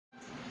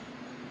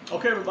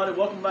Okay, everybody,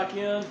 welcome back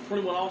in.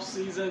 21 off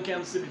season,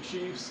 Kansas City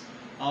Chiefs.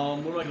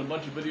 We're making a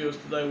bunch of videos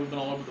today. We've been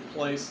all over the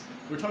place.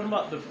 We're talking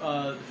about the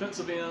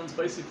defensive ends,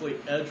 basically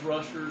edge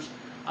rushers.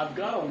 I've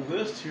got a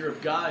list here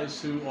of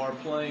guys who are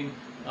playing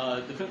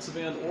defensive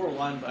end or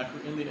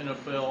linebacker in the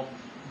NFL,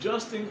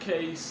 just in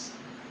case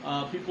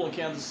people in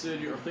Kansas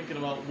City are thinking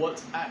about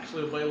what's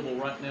actually available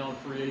right now in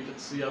free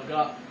agency. I've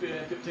got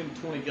 15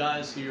 to 20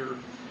 guys here.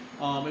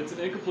 It's an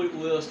incomplete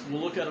list.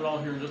 We'll look at it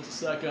all here in just a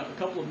second. A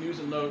couple of news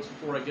and notes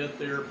before I get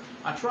there.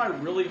 I try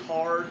really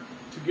hard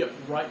to get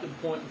right to the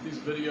point with these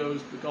videos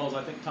because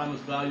I think time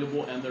is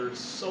valuable and there's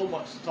so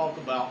much to talk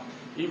about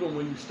even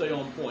when you stay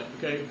on point,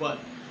 okay? But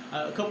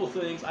a couple of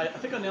things. I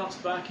think I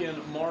announced back in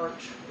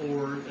March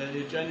or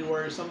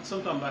January,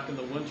 sometime back in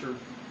the winter,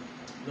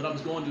 that I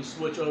was going to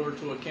switch over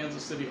to a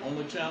Kansas City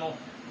only channel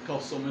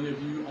because so many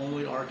of you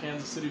only are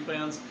Kansas City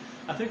fans.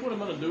 I think what I'm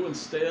going to do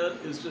instead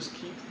is just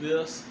keep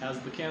this as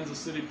the Kansas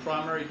City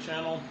primary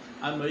channel.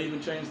 I may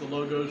even change the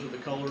logos or the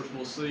colors,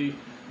 we'll see.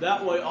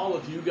 That way all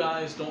of you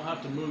guys don't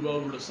have to move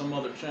over to some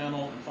other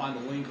channel and find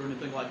a link or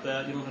anything like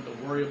that. You don't have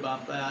to worry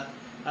about that.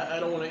 I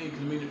don't want to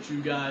inconvenience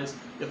you guys.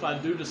 If I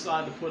do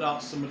decide to put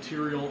out some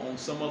material on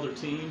some other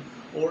team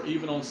or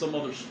even on some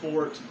other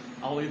sport,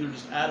 I'll either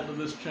just add it to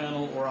this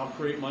channel or I'll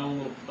create my own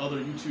little other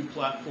YouTube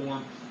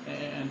platform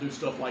and do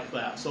stuff like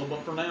that. So,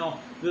 but for now,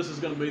 this is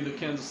going to be the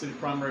Kansas City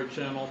primary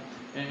channel,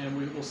 and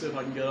we'll see if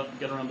I can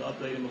get around to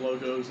updating the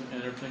logos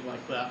and everything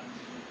like that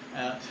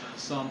at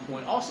some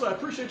point. Also, I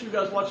appreciate you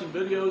guys watching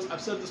videos. I've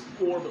said this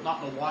before, but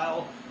not in a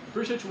while. I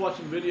appreciate you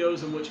watching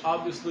videos in which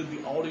obviously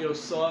the audio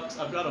sucks.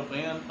 I've got a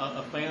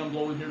fan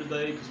blowing here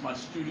today because my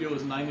studio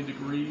is 90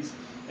 degrees,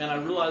 and I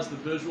realize the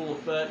visual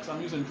effects.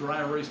 I'm using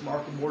dry erase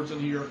marker boards in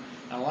here,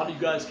 and a lot of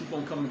you guys keep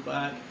on coming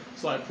back,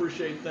 so I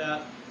appreciate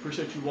that.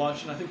 Appreciate you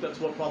watching. I think that's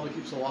what probably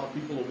keeps a lot of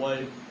people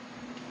away.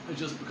 It's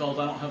just because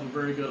I don't have a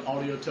very good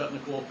audio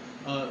technical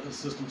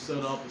system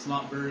set up. It's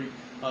not very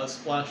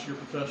splashy or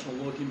professional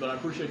looking, but I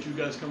appreciate you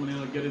guys coming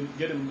in and getting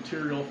the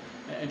material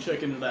and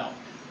checking it out.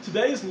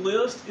 Today's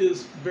list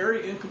is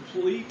very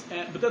incomplete,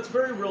 but that's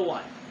very real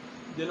life.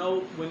 You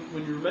know,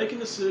 when you're making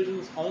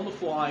decisions on the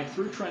fly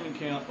through training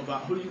camp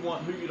about who you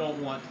want, who you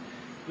don't want,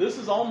 this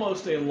is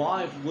almost a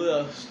live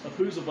list of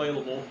who's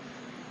available.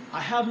 I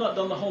have not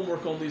done the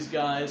homework on these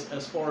guys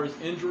as far as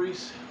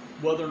injuries,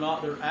 whether or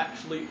not they're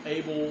actually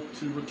able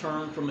to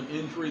return from an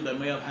injury they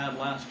may have had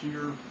last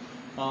year,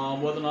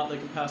 whether or not they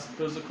can pass the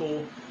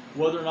physical,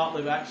 whether or not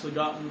they've actually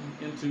gotten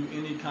into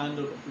any kind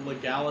of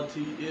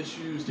legality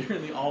issues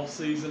during the off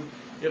season.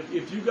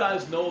 If you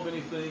guys know of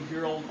anything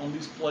here on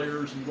these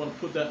players and you want to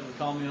put that in the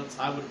comments,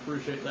 I would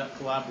appreciate that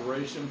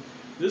collaboration.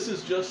 This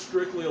is just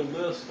strictly a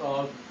list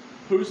of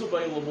who's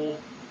available,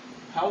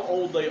 how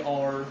old they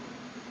are,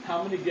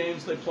 how many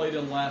games they played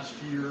in last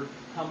year,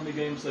 how many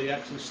games they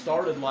actually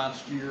started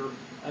last year,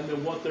 and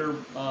then what their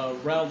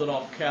rounded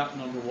off cap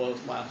number was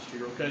last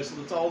year. Okay, so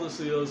that's all this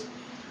is.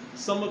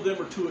 Some of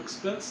them are too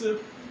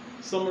expensive,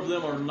 some of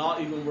them are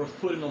not even worth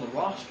putting on the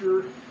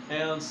roster,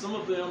 and some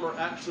of them are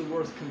actually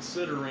worth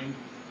considering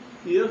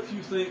if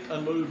you think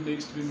a move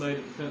needs to be made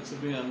at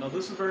defensive end. Now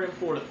this is very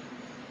important.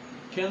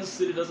 Kansas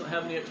City doesn't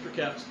have any extra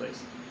cap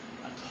space.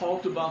 I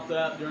talked about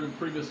that during the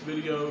previous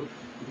video.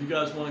 If you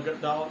guys want to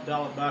dial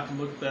it back and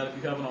look at that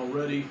if you haven't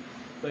already,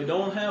 they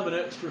don't have an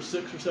extra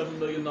 $6 or $7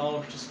 million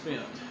to spend.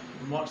 You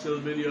can watch the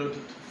other video to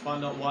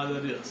find out why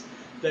that is.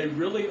 They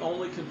really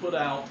only can put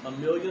out $1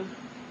 million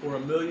or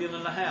 $1.5 million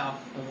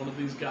on one of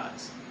these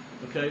guys.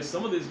 Okay,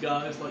 some of these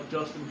guys like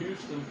Justin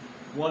Houston,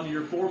 1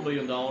 year $4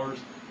 million,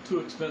 too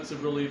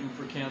expensive really even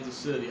for Kansas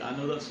City. I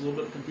know that's a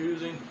little bit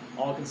confusing.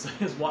 All I can say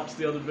is watch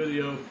the other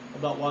video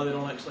about why they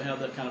don't actually have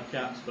that kind of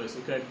cap space.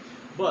 Okay.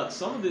 But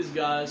some of these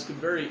guys could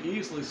very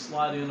easily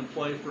slide in and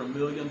play for $1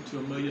 million to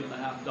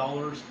 $1.5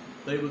 million.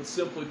 They would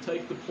simply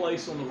take the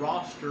place on the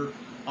roster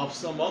of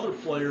some other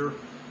player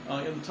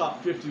in the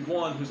top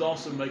 51 who's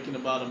also making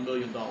about $1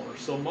 million.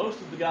 So most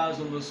of the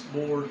guys on this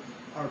board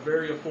are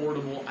very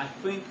affordable. I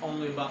think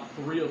only about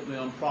 3 of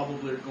them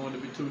probably are going to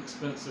be too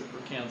expensive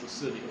for Kansas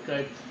City.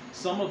 Okay,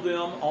 some of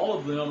them, all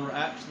of them, are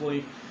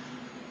actually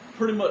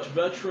pretty much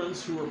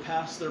veterans who are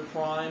past their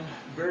prime.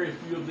 Very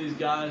few of these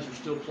guys are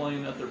still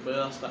playing at their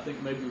best. I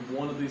think maybe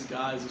one of these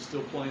guys is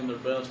still playing their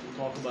best.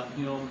 We'll talk about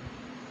him.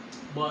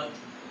 But,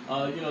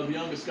 you know, the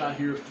youngest guy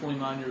here is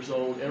 29 years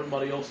old.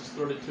 Everybody else is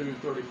 32,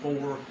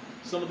 34.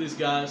 Some of these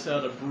guys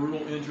had a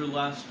brutal injury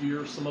last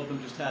year. Some of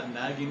them just had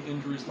nagging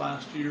injuries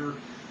last year.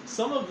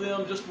 Some of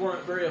them just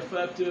weren't very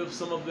effective.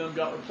 Some of them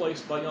got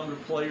replaced by younger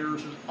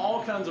players. There's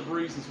all kinds of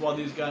reasons why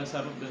these guys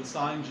haven't been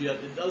signed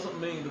yet. It doesn't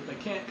mean that they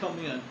can't come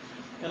in.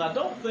 And I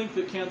don't think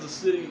that Kansas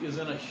City is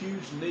in a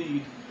huge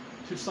need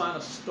to sign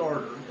a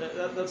starter.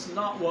 That's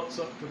not what's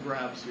up for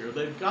grabs here.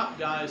 They've got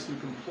guys who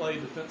can play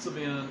defensive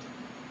end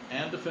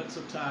and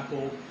defensive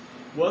tackle.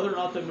 Whether or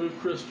not they move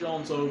Chris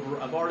Jones over,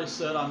 I've already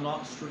said I'm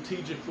not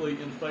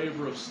strategically in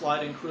favor of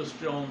sliding Chris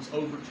Jones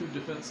over to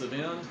defensive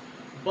end.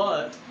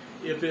 But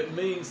if it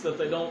means that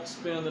they don't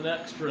spend an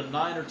extra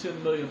 $9 or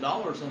 $10 million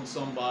on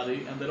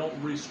somebody and they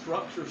don't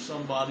restructure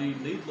somebody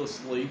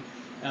needlessly,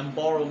 and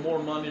borrow more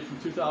money from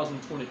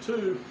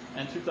 2022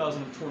 and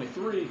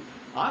 2023,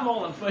 I'm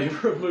all in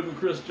favor of moving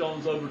Chris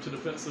Jones over to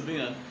defensive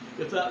end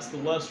if that's the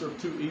lesser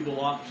of two evil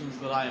options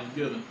that I am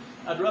given.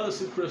 I'd rather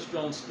see Chris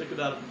Jones stick it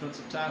out at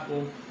defensive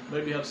tackle,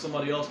 maybe have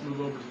somebody else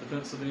move over to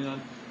defensive end,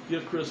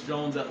 give Chris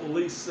Jones at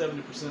least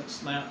 70%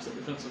 snaps at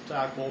defensive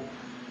tackle.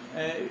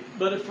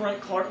 But if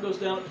Frank Clark goes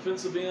down at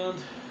defensive end,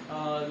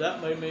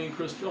 that may mean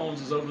Chris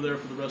Jones is over there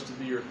for the rest of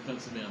the year at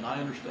defensive end. I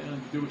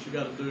understand, do what you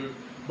got to do,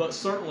 but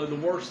certainly the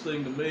worst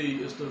thing to me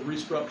is to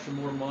restructure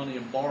more money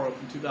and borrow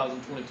from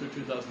 2022,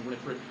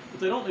 2023. But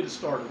they don't need a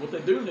starter. What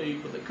they do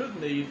need, what they could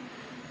need,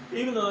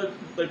 even though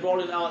they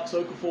brought in Alex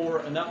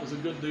Okafor and that was a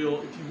good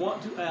deal, if you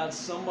want to add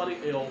somebody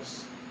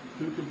else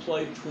who can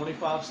play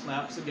 25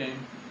 snaps a game,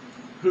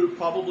 who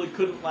probably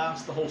couldn't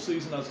last the whole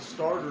season as a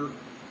starter,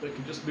 that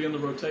can just be in the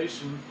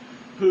rotation,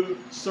 who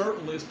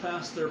certainly is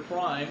past their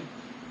prime,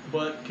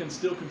 but can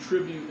still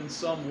contribute in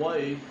some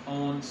way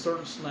on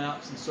certain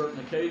snaps and certain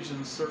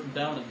occasions, certain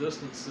down and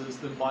distances,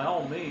 then by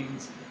all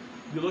means,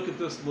 you look at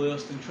this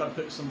list and try to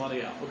pick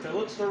somebody out. Okay,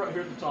 let's start right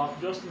here at the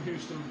top. Justin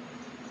Houston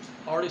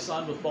already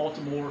signed with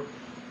Baltimore,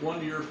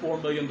 1 year,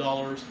 $4 million.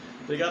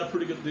 They got a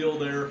pretty good deal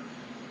there.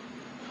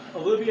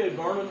 Olivier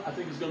Vernon, I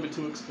think, is going to be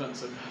too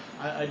expensive.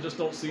 I just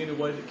don't see any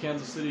way that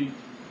Kansas City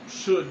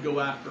should go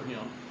after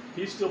him.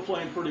 He's still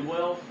playing pretty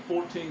well.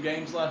 14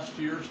 games last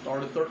year,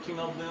 started 13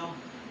 of them.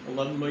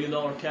 $11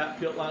 million cap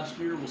hit last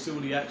year. We'll see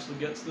what he actually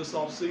gets this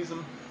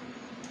offseason.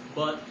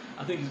 But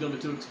I think he's going to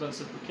be too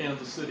expensive for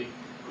Kansas City.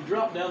 You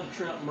drop down to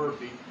Trent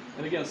Murphy.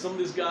 And again, some of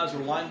these guys are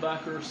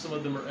linebackers, some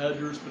of them are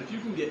edgers, but if you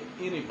can get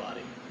anybody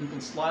who can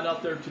slide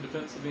out there to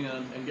defensive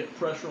end and get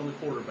pressure on the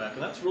quarterback,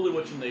 and that's really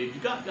what you need.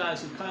 You got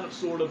guys who kind of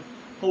sort of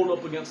hold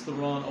up against the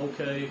run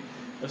okay,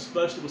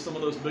 especially with some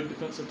of those big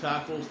defensive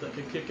tackles that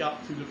can kick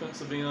out to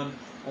defensive end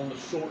on the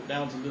short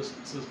downs and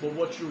distances. But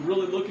what you're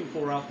really looking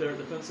for out there at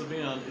defensive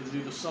end is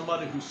either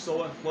somebody who's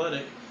so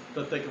athletic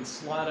that they can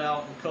slide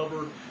out and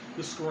cover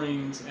the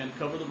screens and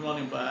cover the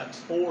running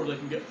backs, or they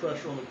can get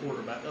pressure on the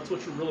quarterback. That's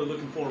what you're really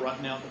looking for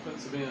right now at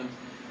defensive end.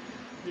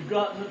 You've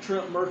got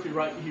Trent Murphy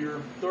right here,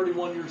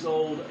 31 years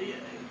old.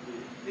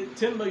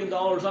 $10 million,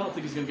 I don't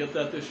think he's going to get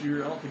that this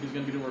year. I don't think he's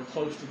going to be anywhere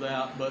close to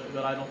that, but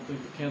I don't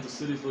think that Kansas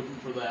City's looking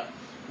for that.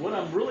 What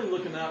I'm really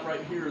looking at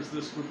right here is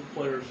this group of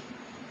players: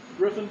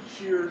 Griffin,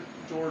 Sheard,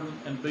 Jordan,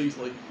 and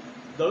Beasley.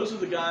 Those are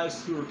the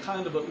guys who are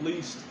kind of at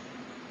least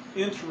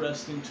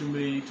interesting to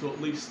me to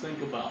at least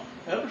think about.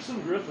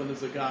 Everson Griffin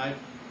is a guy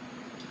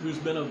who's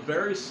been a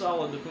very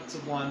solid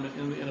defensive lineman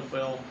in the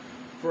NFL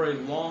for a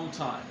long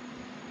time.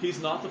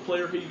 He's not the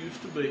player he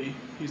used to be.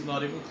 He's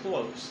not even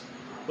close.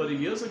 But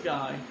he is a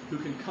guy who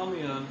can come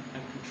in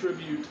and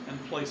contribute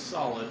and play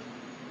solid,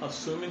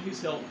 assuming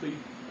he's healthy,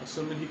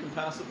 assuming he can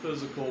pass a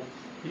physical.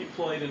 He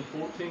played in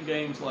 14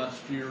 games last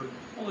year.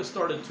 Only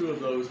started 2 of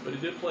those, but he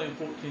did play in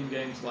 14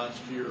 games last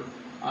year.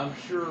 I'm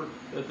sure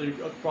that they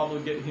could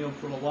probably get him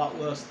for a lot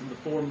less than the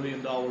 $4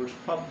 million,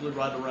 probably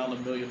right around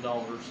 $1 million.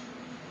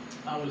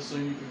 I would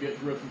assume you could get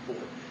Griffin for.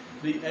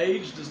 The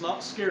age does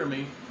not scare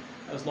me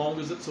as long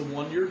as it's a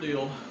 1-year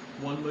deal,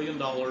 $1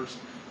 million,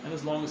 and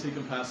as long as he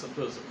can pass a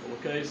physical.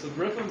 Okay, so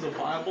Griffin's a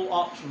viable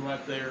option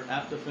right there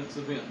at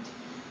defensive end.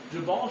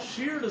 Jabaal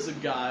Sheard is a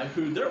guy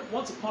who,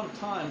 once upon a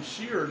time,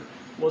 Sheard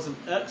was an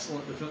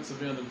excellent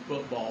defensive end in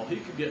football. He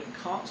could get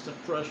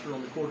constant pressure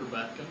on the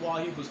quarterback, and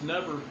while he was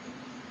never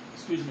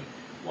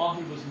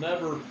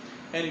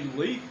an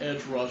elite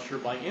edge rusher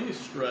by any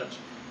stretch,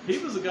 he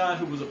was a guy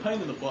who was a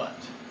pain in the butt,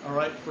 all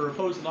right, for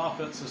opposing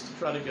offenses to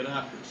try to get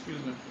after.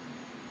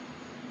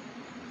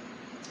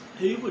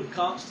 He would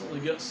constantly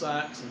get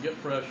sacks and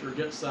get pressure,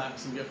 get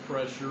sacks and get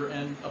pressure,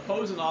 and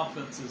opposing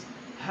offenses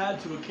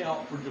had to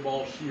account for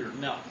Jabaal Sheard.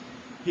 Now,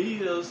 he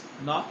is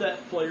not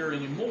that player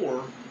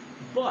anymore,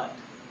 but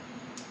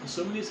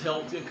assuming he's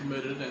healthy and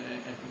committed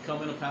and can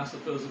come in and pass the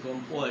physical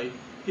and play,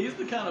 he's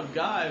the kind of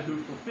guy who,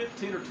 for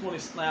 15 or 20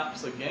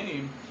 snaps a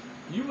game,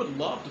 you would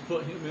love to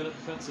put him in at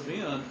defensive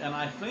end, and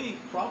I think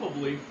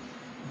probably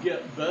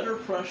get better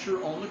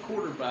pressure on the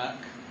quarterback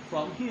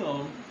from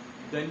him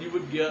than you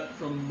would get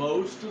from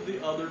most of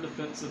the other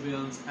defensive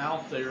ends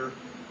out there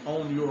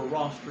on your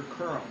roster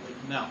currently.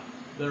 Now,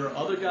 there are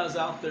other guys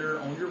out there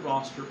on your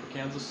roster for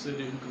Kansas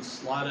City who can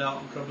slide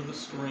out and cover the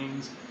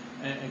screens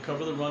and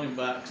cover the running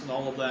backs and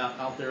all of that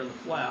out there in the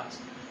flats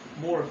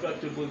more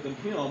effectively than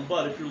him.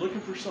 But if you're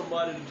looking for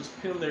somebody to just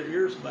pin their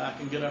ears back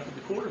and get after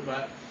the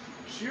quarterback,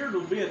 Sheard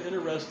will be an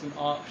interesting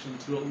option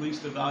to at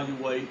least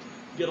evaluate,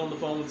 get on the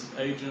phone with his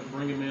agent,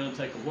 bring him in and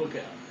take a look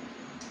at.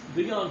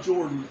 Dion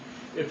Jordan,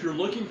 if you're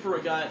looking for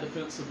a guy at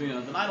defensive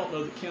end, and I don't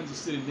know that Kansas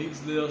City needs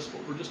this,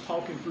 but we're just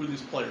talking through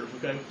these players,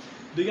 okay?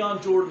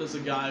 Dion Jordan is a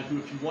guy who,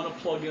 if you want to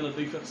plug in a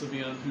defensive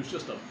end, who's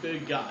just a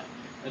big guy.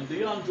 And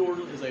Dion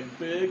Jordan is a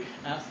big,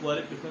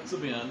 athletic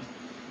defensive end.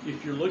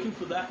 If you're looking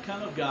for that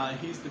kind of guy,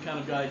 he's the kind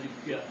of guy you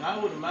could get. And I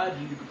would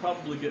imagine you could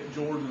probably get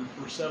Jordan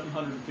for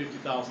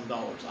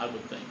 $750,000, I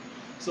would think.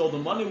 So the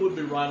money would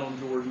be right on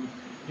Jordan.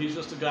 He's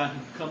just a guy who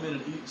can come in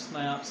and eat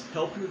snaps,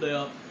 help your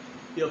depth.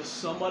 If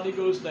somebody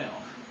goes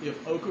down,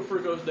 if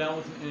Okafor goes down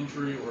with an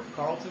injury, or if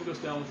Carlton goes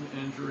down with an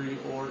injury,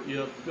 or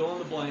if fill in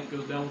the blank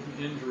goes down with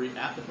an injury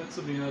at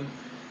defensive end,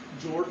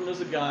 Jordan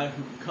is a guy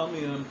who can come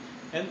in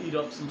and eat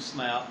up some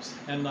snaps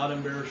and not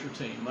embarrass your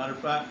team. Matter of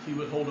fact, he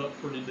would hold up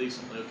pretty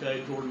decently,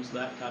 okay? Jordan's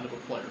that kind of a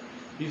player.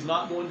 He's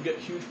not going to get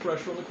huge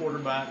pressure on the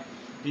quarterback.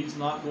 He's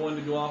not going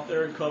to go out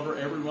there and cover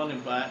every running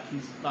back.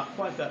 He's not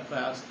quite that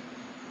fast.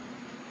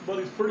 But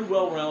he's pretty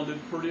well-rounded,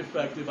 pretty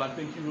effective. I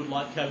think you would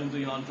like having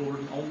Dion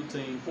Jordan on the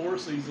team for a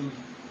season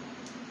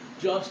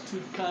just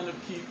to kind of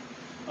keep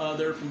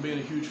there from being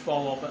a huge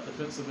fall-off at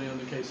defensive end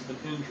in case of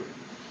an injury.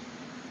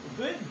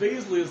 Vic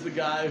Beasley is the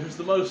guy who's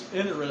the most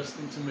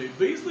interesting to me.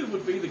 Beasley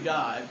would be the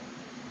guy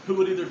who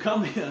would either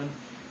come in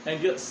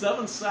and get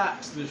 7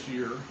 sacks this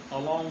year,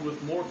 along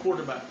with more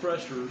quarterback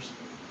pressures,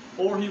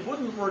 or he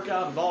wouldn't work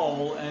out at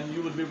all, and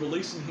you would be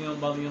releasing him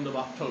by the end of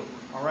October.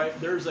 All right,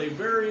 there's a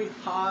very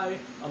high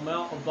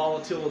amount of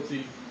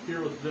volatility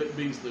here with Vic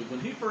Beasley. When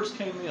he first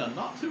came in,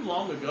 not too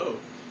long ago,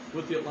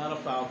 with the Atlanta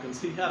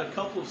Falcons, he had a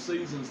couple of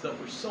seasons that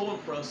were so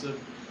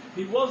impressive.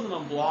 He wasn't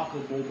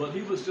unblockable, but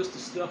he was just a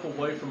step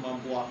away from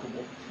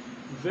unblockable.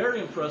 Very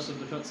impressive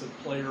defensive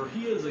player.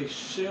 He is a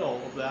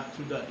shell of that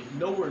today.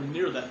 Nowhere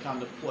near that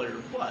kind of player,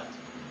 but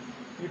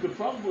you could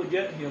probably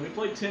get him. He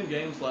played 10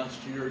 games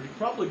last year. You could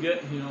probably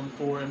get him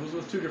for, and was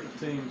with 2 different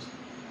teams,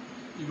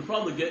 you could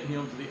probably get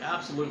him for the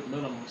absolute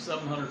minimum,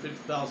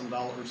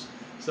 $750,000,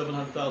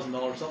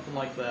 $700,000, something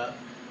like that.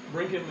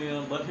 Bring him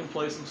in, let him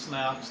play some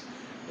snaps.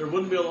 There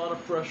wouldn't be a lot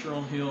of pressure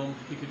on him.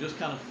 He could just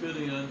kind of fit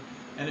in.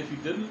 And if he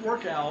didn't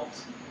work out,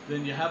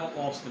 then you haven't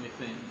lost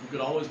anything. You could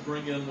always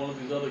bring in one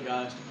of these other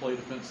guys to play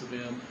defensive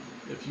end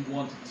if you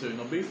wanted to.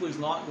 Now, Beasley's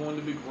not going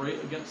to be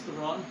great against the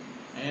run,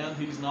 and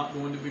he's not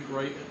going to be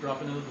great at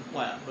dropping into the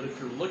flat. But if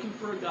you're looking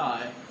for a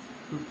guy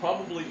who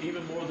probably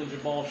even more than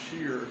Jabaal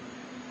Sheard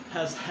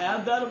has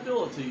had that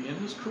ability in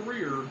his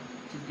career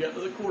to get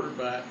to the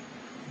quarterback,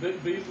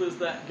 Vic Beasley is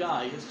that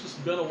guy. It's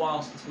just been a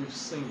while since we've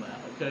seen that,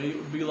 okay? It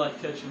would be like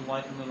catching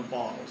lightning in a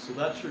bottle. So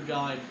that's your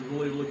guy if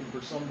you're really looking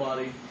for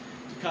somebody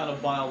to kind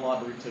of buy a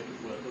lottery ticket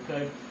with,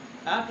 okay?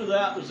 After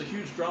that, there's a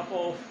huge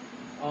drop-off.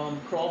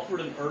 Crawford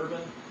and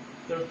Irvin,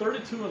 they're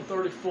 32 and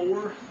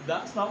 34.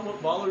 That's not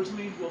what bothers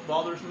me. What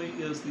bothers me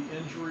is the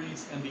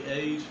injuries and the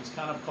age has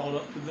kind of caught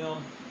up to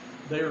them.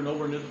 They are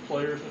nowhere near the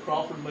players.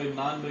 Crawford made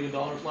 $9 million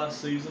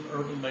last season.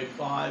 Irvin made $5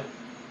 million.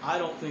 I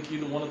don't think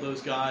either one of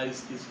those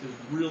guys is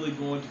really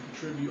going to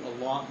contribute a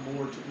lot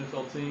more to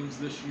NFL teams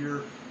this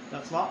year.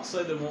 That's not to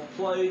say they won't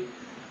play.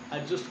 I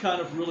just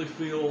kind of really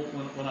feel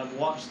when I've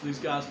watched these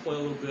guys play a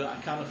little bit, I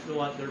kind of feel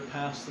like they're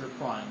past their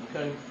prime,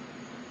 okay?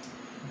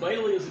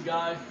 Bailey is a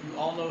guy, you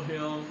all know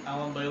him,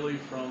 Alan Bailey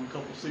from a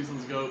couple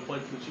seasons ago,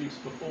 played for the Chiefs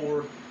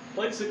before,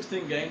 played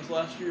 16 games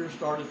last year,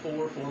 started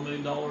 $4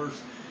 million.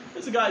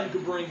 It's a guy you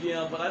could bring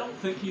in, but I don't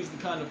think he's the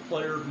kind of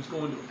player who's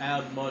going to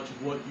add much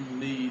of what you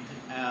need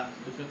at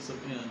defensive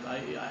end.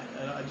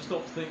 I just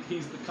don't think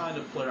he's the kind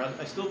of player.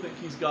 I still think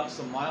he's got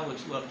some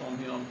mileage left on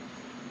him,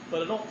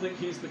 but I don't think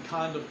he's the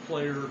kind of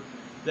player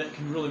that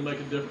can really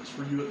make a difference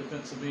for you at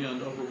defensive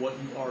end over what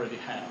you already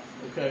have,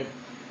 okay?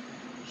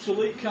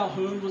 Shalik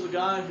Calhoun was a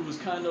guy who was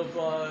kind of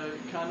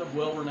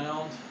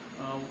well-renowned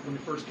when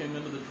he first came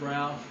into the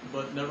draft,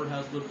 but never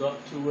has lived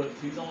up to it.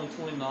 He's only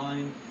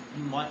 29.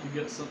 You might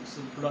get some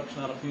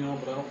production out of him,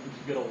 but I don't think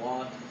you get a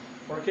lot.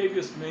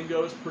 Arcavius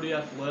Mingo is pretty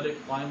athletic,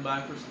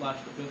 linebacker /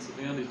 defensive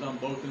end. He's done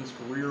both in his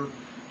career.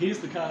 He's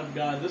the kind of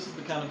guy, this is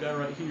the kind of guy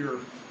right here,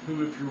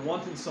 who if you're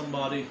wanting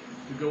somebody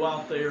to go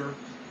out there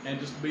and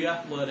just be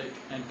athletic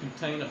and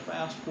contain a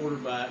fast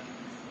quarterback,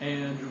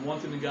 and you're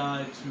wanting a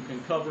guy who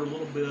can cover a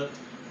little bit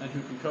and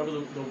who can cover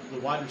the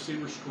wide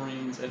receiver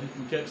screens and who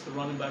can catch the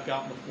running back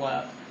out in the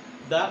flat,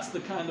 that's the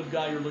kind of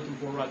guy you're looking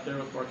for right there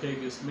with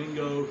Arcavius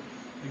Mingo.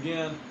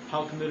 Again,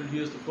 how committed he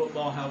is to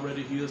football, how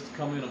ready he is to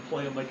come in and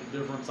play and make a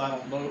difference, I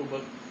don't know,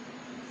 but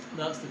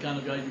that's the kind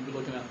of guy you'd be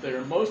looking at there.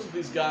 Most of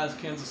these guys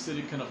Kansas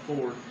City can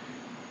afford.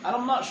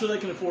 I'm not sure they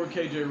can afford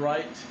KJ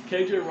Wright.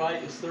 KJ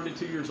Wright is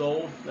 32 years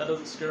old. That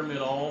doesn't scare me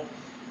at all.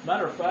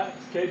 Matter of fact,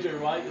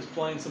 KJ Wright is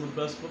playing some of the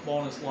best football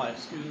in his life.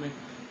 Excuse me.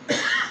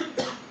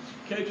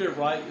 KJ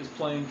Wright is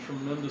playing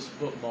tremendous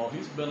football.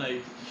 He's been a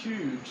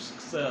huge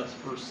success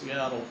for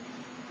Seattle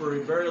for a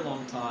very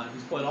long time.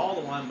 He's played all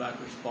the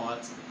linebacker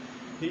spots.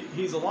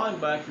 He's a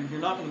linebacker. You're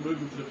not going to move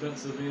him to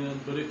defensive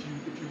end, but if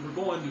you were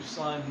going to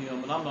sign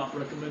him, and I'm not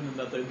recommending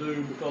that they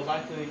do, because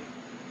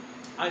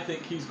I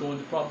think he's going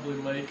to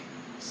probably make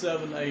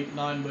 $7, $8,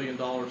 $9 million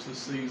this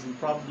season.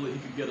 Probably he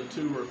could get a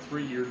 2 or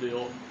 3 year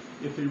deal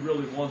if he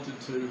really wanted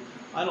to.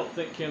 I don't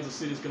think Kansas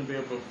City is going to be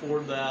able to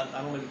afford that.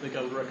 I don't even think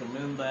I would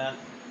recommend that.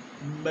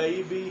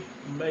 Maybe,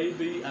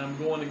 and I'm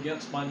going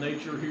against my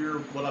nature here,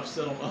 what I've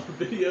said on other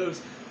videos,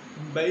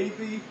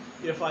 maybe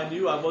if I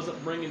knew I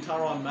wasn't bringing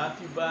Tyrann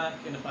Mathieu back,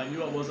 and if I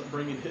knew I wasn't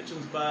bringing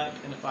Hitchens back,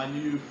 and if I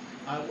knew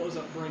I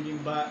wasn't bringing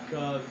back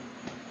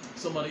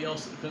somebody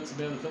else at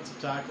defensive end,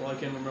 defensive tackle, I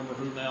can't remember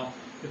who now.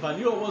 If I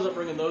knew I wasn't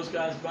bringing those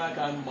guys back,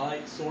 I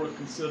might sort of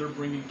consider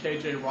bringing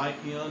KJ Wright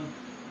in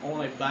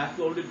on a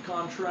backloaded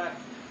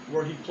contract.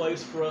 where he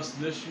plays for us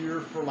this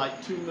year for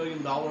like $2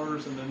 million,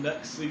 and the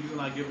next season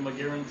I give him a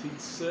guaranteed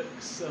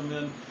 $6 million, and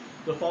then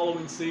the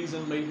following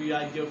season maybe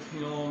I give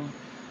him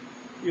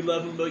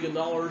 $11 million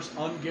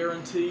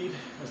unguaranteed,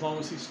 as long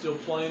as he's still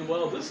playing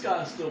well. This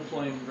guy is still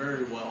playing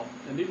very well,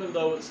 and even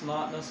though it's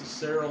not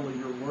necessarily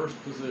your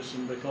worst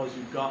position because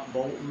you've got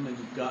Bolton and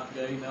you've got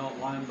Gay now at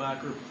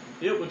linebacker,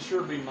 it would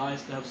sure be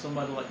nice to have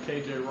somebody like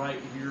KJ Wright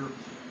here.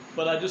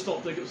 But I just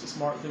don't think it's a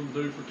smart thing to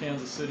do for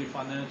Kansas City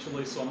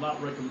financially, so I'm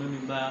not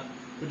recommending that.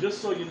 But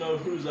just so you know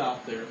who's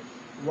out there,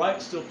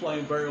 Wright's still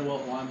playing very well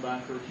at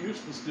linebacker.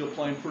 Houston's still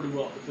playing pretty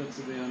well at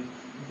defensive end.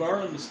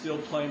 Vernon is still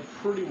playing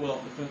pretty well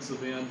at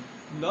defensive end.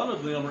 None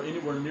of them are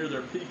anywhere near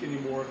their peak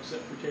anymore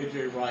except for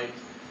KJ Wright.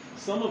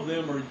 Some of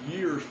them are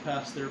years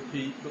past their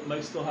peak, but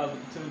may still have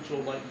the potential,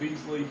 like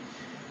Beasley.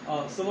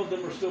 Some of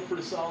them are still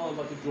pretty solid,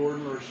 like a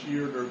Jordan or a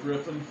Sheard or a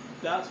Griffin.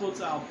 That's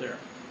what's out there.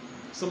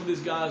 Some of these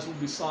guys will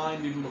be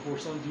signed even before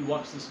some of you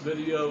watch this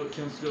video. It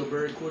tends to go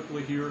very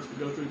quickly here as we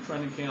go through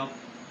training camp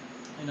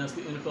and as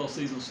the NFL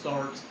season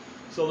starts.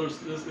 So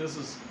this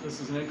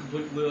is an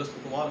incomplete list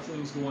with a lot of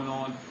things going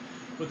on.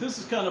 But this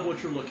is kind of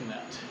what you're looking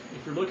at.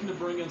 If you're looking to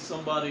bring in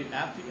somebody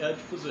at the edge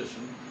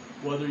position,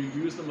 whether you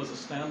use them as a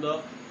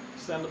stand-up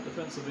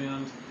defensive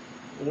end,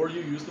 or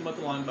you use them at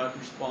the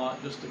linebacker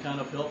spot just to kind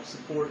of help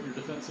support your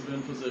defensive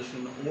end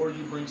position, or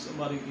you bring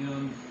somebody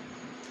in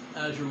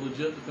as your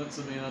legit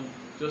defensive end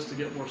just to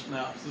get more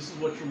snaps. This is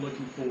what you're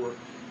looking for.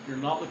 You're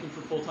not looking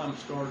for a full-time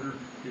starter.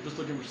 You're just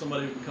looking for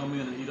somebody who can come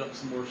in and eat up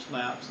some more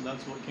snaps, and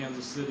that's what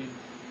Kansas City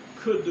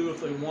could do if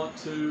they want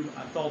to.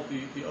 I thought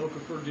the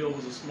Okafor deal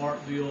was a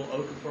smart deal.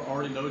 Okafor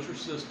already knows your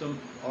system,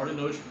 already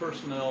knows your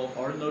personnel,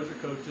 already knows your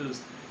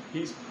coaches.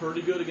 He's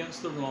pretty good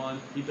against the run.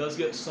 He does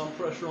get some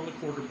pressure on the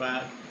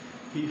quarterback.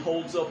 He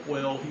holds up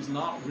well. He's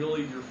not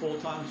really your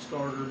full-time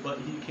starter, but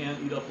he can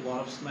eat up a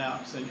lot of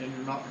snaps, and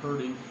you're not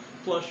hurting.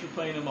 Plus, you're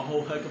paying him a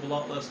whole heck of a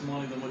lot less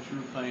money than what you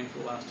were paying for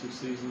the last 2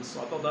 seasons.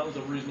 So I thought that was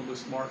a reasonably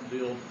smart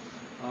deal.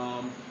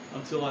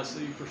 Until I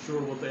see for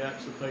sure what they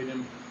actually paid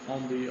him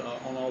on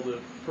all the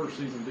per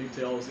season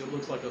details, it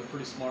looks like a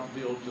pretty smart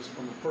deal just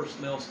from a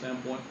personnel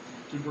standpoint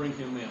to bring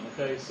him in.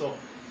 Okay, so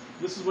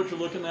this is what you're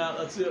looking at.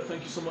 That's it.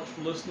 Thank you so much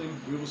for listening.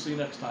 We will see you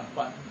next time.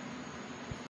 Bye.